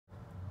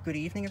Good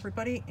evening,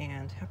 everybody,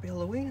 and happy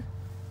Halloween.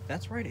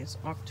 That's right, it's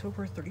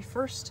October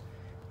 31st,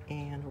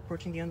 and we're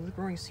approaching the end of the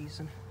growing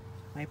season.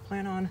 I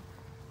plan on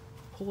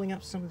pulling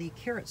up some of the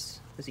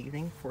carrots this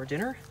evening for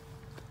dinner.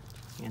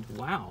 And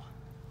wow,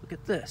 look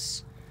at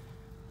this.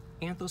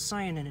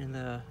 Anthocyanin in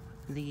the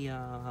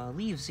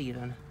leaves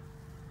even.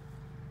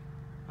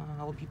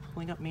 I'll be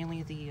pulling up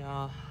mainly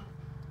the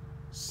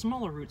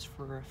smaller roots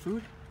for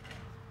food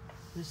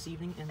this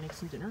evening and make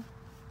some dinner.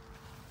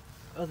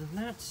 Other than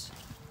that,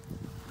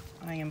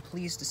 I am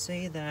pleased to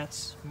say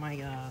that my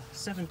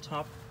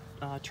 7-top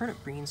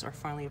turnip greens are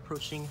finally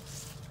approaching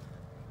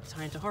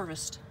time to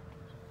harvest.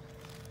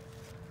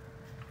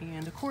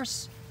 And of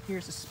course,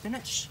 here's the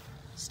spinach.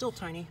 Still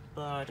tiny,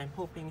 but I'm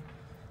hoping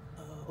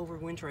over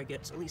winter I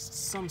get at least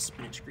some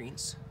spinach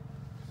greens.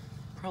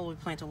 Probably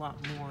plant a lot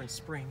more in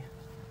spring.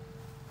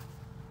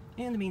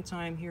 In the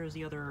meantime, here's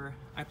the other.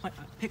 I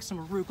picked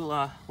some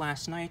arugula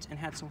last night and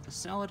had some with a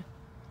salad.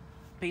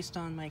 Based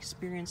on my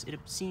experience, it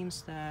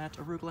seems that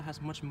arugula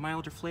has much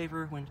milder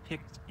flavor when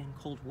picked in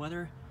cold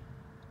weather,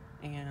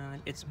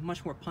 and it's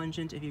much more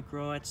pungent if you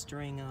grow it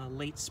during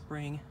late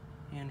spring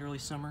and early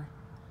summer.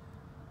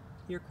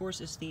 Here, of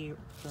course, is the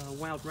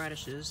wild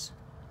radishes.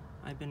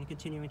 I've been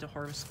continuing to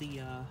harvest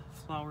the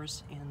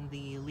flowers and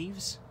the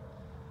leaves.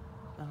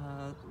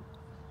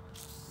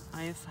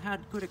 I've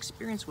had good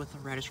experience with the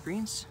radish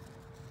greens.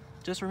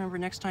 Just remember,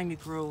 next time you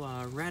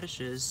grow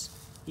radishes,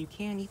 you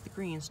can eat the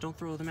greens. Don't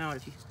throw them out,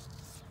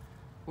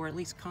 or at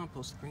least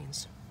compost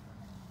greens.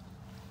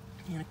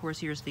 And of course,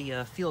 here's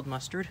the field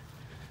mustard.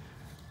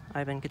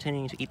 I've been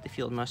continuing to eat the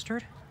field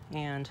mustard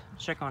and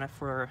check on it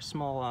for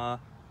small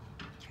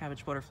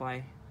cabbage butterfly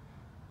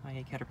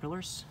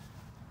caterpillars.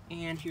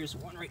 And here's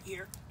one right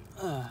here.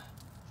 Come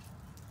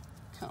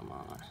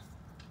on.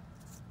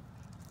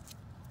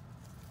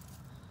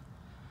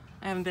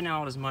 I haven't been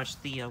out as much.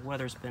 The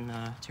weather's been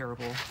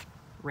terrible,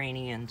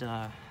 rainy and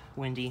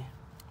windy.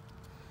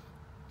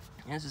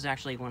 And this is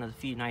actually one of the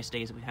few nice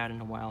days that we've had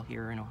in a while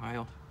here in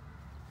Ohio.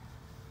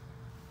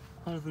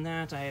 Other than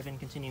that, I have been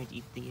continuing to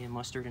eat the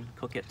mustard and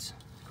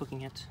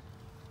cooking it.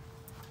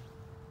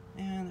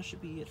 And that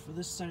should be it for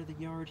this side of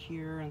the yard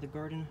here and the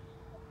garden.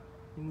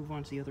 We move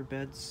on to the other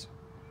beds.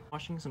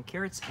 Washing some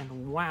carrots,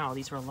 and wow,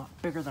 these are a lot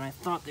bigger than I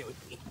thought they would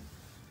be.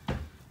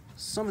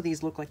 Some of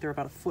these look like they're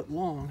about a foot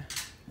long.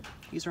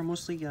 These are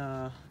mostly,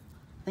 I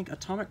think,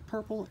 atomic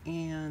purple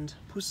and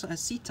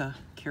pusasita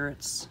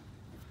carrots.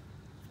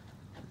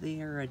 They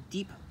are a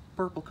deep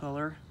purple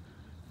color.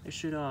 They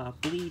should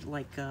bleed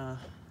like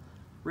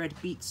red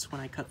beets when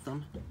I cut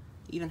them.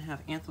 They even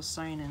have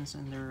anthocyanins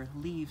in their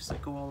leaves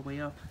that go all the way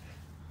up.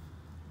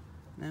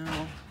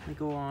 Now we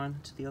go on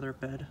to the other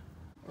bed.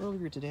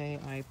 Earlier today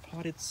I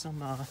potted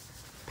some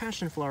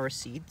passion flower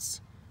seeds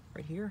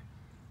right here.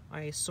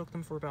 I soaked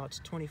them for about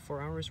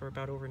 24 hours or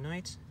about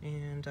overnight,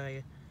 and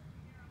I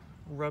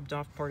rubbed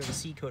off part of the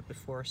seed coat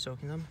before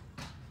soaking them.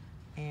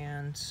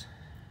 And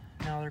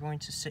now they're going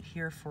to sit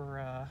here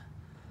for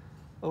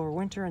over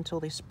winter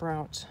until they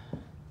sprout.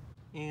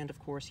 And of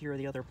course, here are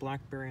the other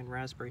blackberry and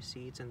raspberry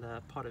seeds in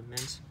the potted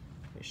mint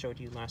I showed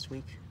you last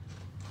week.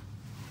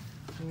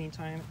 In the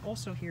meantime,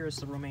 also here is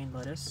the romaine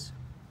lettuce.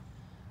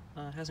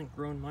 It hasn't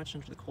grown much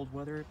under the cold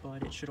weather,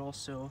 but it should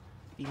also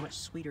be much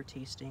sweeter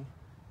tasting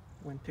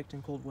when picked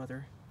in cold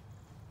weather.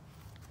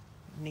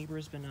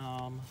 Neighbor's been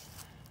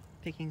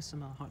picking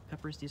some hot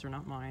peppers. These are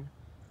not mine,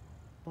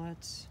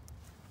 but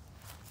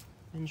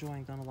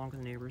enjoying them along with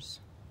the neighbors.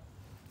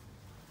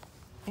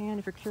 And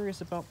if you're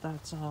curious about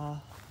that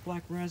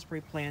black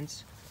raspberry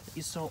plant that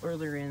you saw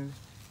earlier in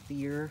the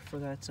year for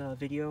that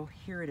video,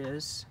 here it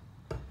is.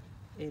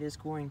 It is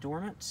going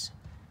dormant,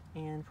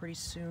 and pretty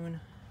soon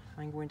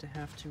I'm going to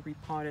have to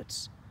repot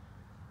it.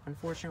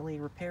 Unfortunately,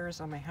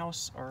 repairs on my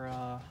house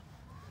are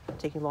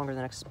taking longer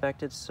than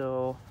expected,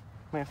 so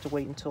I might have to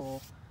wait until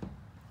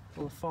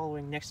the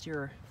following next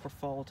year for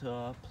fall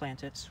to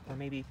plant it, or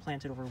maybe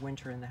plant it over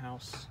winter in the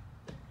house.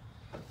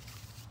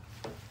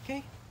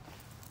 Okay.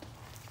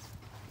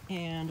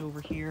 And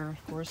over here,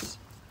 of course,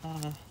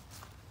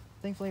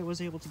 thankfully I was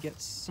able to get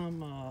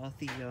some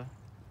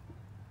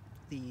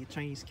the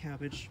Chinese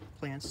cabbage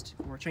plants,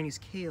 or Chinese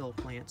kale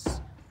plants,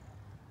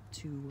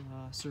 to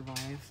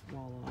survive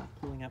while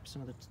pulling up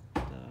some of the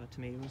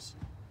tomatoes.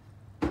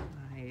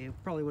 I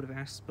probably would have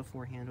asked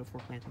beforehand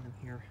before planting them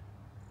here.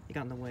 It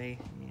got in the way,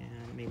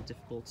 and it made it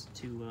difficult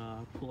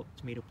to pull up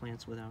tomato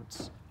plants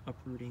without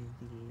uprooting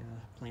the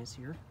plants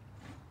here.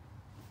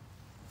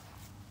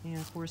 And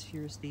of course,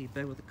 here's the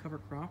bed with the cover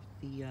crop.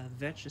 The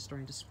vetch is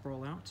starting to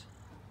sprawl out,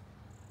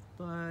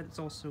 but it's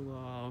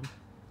also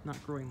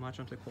not growing much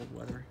under cold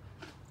weather.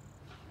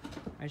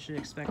 I should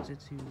expect it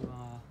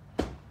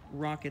to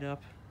rocket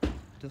up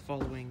the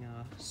following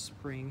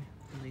spring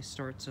when they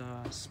start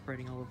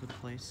spreading all over the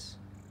place.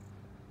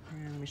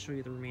 And let me show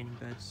you the remaining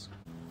beds.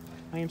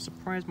 I am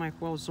surprised my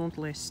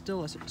huauzontle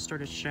still hasn't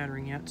started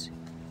shattering yet,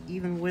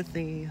 even with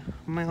a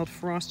mild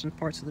frost in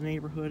parts of the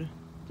neighborhood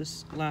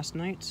this last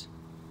night.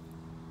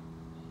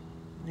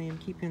 I am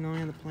keeping an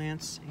eye on the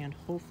plants, and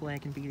hopefully I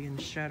can begin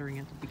shattering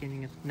at the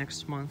beginning of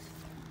next month.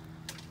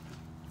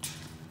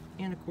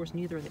 And of course,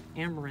 neither of the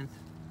amaranth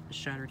is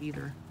shattered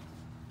either.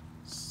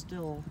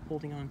 Still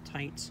holding on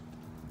tight.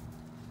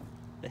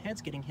 The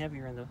head's getting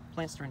heavier and the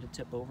plant's starting to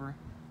tip over.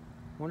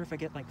 Wonder if I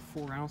get like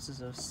 4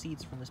 ounces of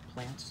seeds from this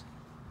plant.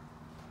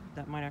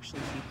 That might actually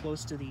be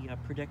close to the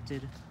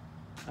predicted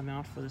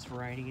amount for this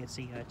variety. It's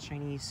a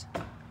Chinese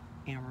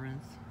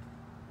amaranth.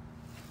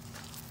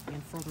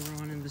 And further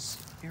on in this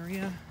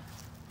area,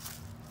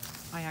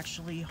 I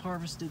actually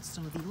harvested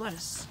some of the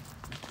lettuce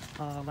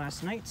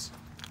last night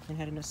and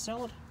had it in a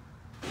salad.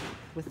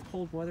 With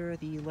cold weather,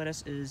 the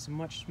lettuce is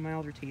much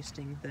milder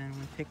tasting than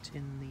when picked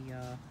in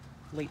the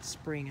late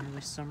spring and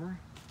early summer.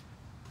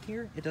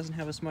 Here, it doesn't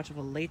have as much of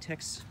a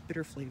latex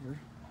bitter flavor.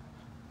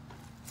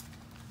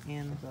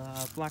 And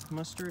black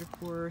mustard, of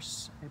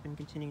course, I've been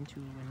continuing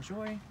to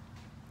enjoy.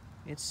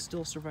 It's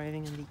still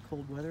surviving in the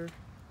cold weather.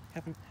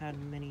 Haven't had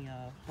many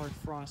hard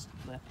frost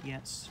left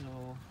yet, so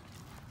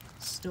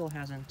still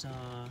hasn't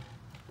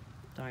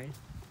died.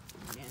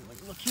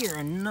 And look here,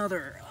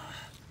 another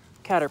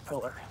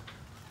caterpillar.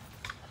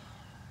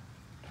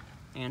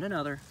 And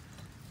another.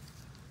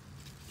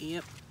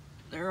 Yep,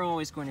 they're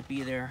always going to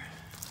be there.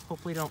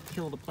 Hopefully don't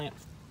kill the plant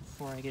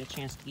before I get a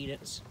chance to eat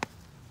it.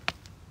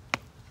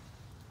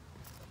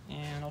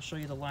 And I'll show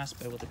you the last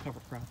bed with the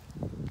cover crop.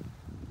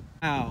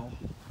 Wow.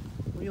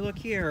 Well, you look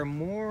here,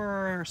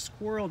 more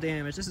squirrel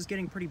damage. This is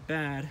getting pretty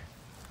bad.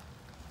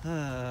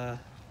 And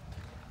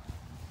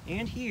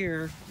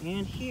here,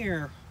 and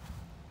here.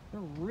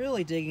 They're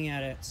really digging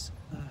at it.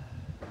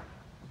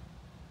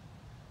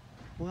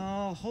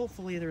 Well,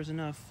 hopefully there's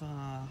enough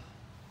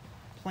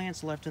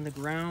plants left in the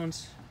ground.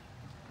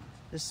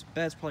 This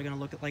bed's probably going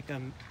to look like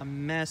a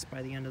mess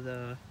by the end of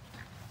the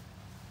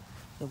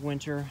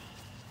winter.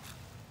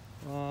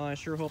 Well, I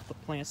sure hope the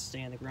plants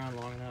stay in the ground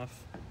long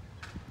enough.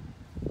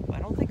 I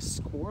don't think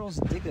squirrels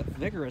dig that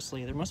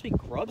vigorously. There must be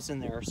grubs in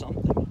there or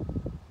something.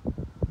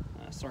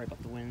 Sorry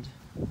about the wind.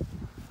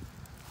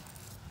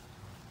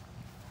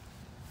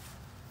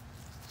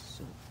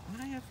 So,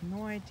 I have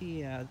no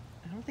idea.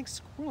 I don't think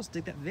squirrels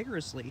dig that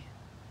vigorously.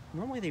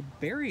 Normally they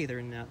bury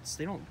their nuts.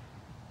 They don't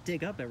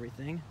dig up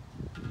everything.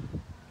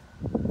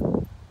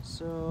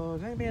 So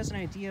if anybody has an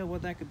idea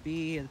what that could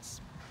be,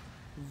 it's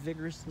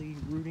vigorously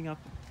rooting up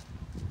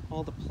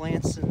all the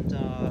plants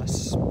and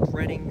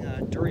spreading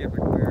dirt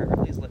everywhere,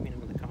 please let me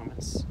know in the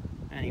comments.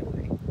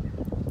 Anyway,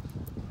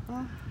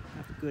 well,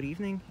 have a good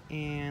evening,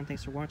 and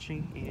thanks for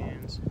watching,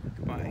 and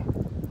goodbye.